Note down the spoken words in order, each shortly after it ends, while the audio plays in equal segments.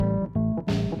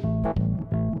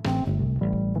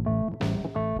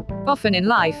Often in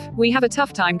life, we have a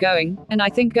tough time going, and I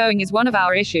think going is one of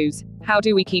our issues. How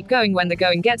do we keep going when the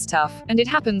going gets tough? And it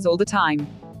happens all the time.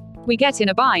 We get in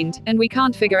a bind, and we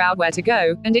can't figure out where to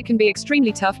go, and it can be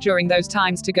extremely tough during those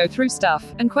times to go through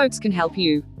stuff, and quotes can help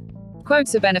you.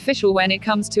 Quotes are beneficial when it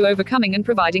comes to overcoming and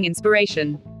providing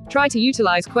inspiration. Try to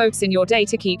utilize quotes in your day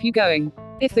to keep you going.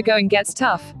 If the going gets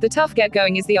tough, the tough get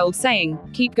going is the old saying.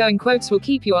 Keep going quotes will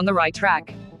keep you on the right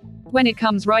track. When it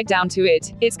comes right down to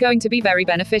it, it's going to be very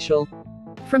beneficial.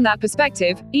 From that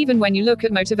perspective, even when you look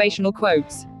at motivational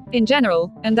quotes in general,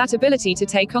 and that ability to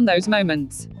take on those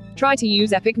moments, try to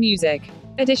use epic music.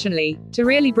 Additionally, to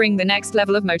really bring the next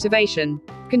level of motivation,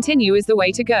 continue is the way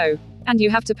to go. And you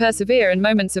have to persevere in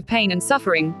moments of pain and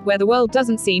suffering, where the world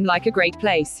doesn't seem like a great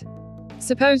place.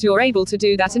 Suppose you're able to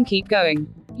do that and keep going.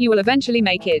 You will eventually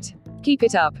make it. Keep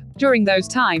it up. During those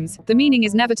times, the meaning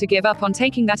is never to give up on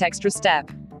taking that extra step.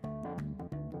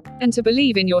 And to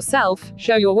believe in yourself,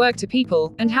 show your work to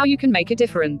people, and how you can make a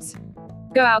difference.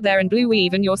 Go out there and blue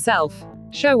even yourself.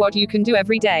 Show what you can do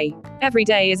every day. Every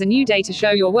day is a new day to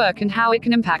show your work and how it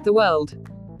can impact the world.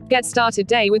 Get started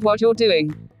day with what you're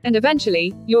doing. And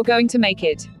eventually, you're going to make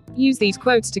it. Use these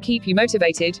quotes to keep you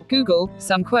motivated. Google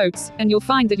some quotes, and you'll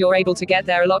find that you're able to get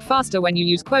there a lot faster when you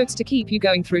use quotes to keep you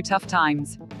going through tough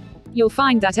times. You'll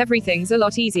find that everything's a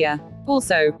lot easier.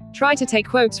 Also, try to take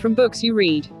quotes from books you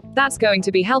read. That's going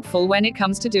to be helpful when it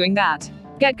comes to doing that.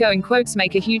 Get going quotes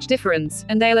make a huge difference,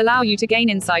 and they'll allow you to gain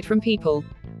insight from people.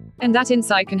 And that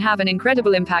insight can have an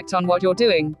incredible impact on what you're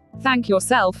doing. Thank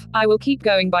yourself. I will keep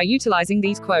going by utilizing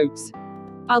these quotes.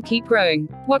 I'll keep growing.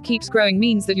 What keeps growing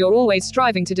means that you're always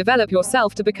striving to develop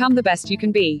yourself to become the best you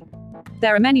can be.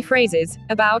 There are many phrases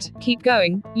about keep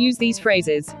going. Use these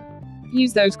phrases.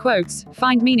 Use those quotes.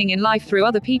 Find meaning in life through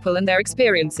other people and their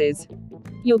experiences.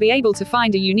 You'll be able to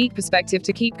find a unique perspective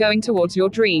to keep going towards your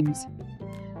dreams.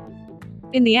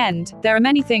 In the end, there are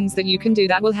many things that you can do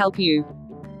that will help you.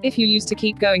 If you use to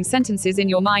keep going sentences in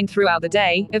your mind throughout the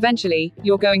day, eventually,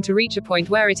 you're going to reach a point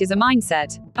where it is a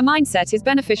mindset. A mindset is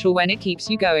beneficial when it keeps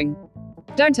you going.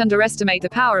 Don't underestimate the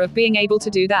power of being able to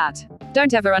do that.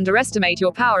 Don't ever underestimate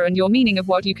your power and your meaning of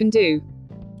what you can do.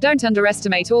 Don't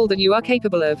underestimate all that you are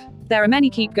capable of. There are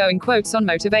many keep going quotes on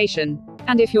motivation.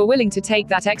 And if you're willing to take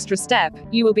that extra step,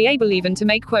 you will be able even to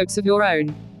make quotes of your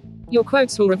own. Your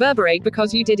quotes will reverberate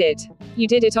because you did it. You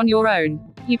did it on your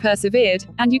own. You persevered,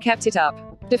 and you kept it up.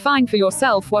 Define for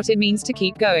yourself what it means to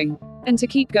keep going. And to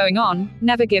keep going on,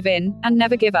 never give in, and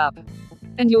never give up.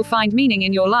 And you'll find meaning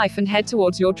in your life and head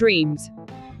towards your dreams.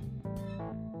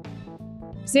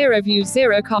 0 views,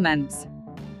 0 comments.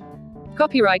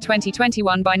 Copyright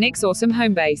 2021 by Nick's Awesome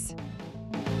Homebase.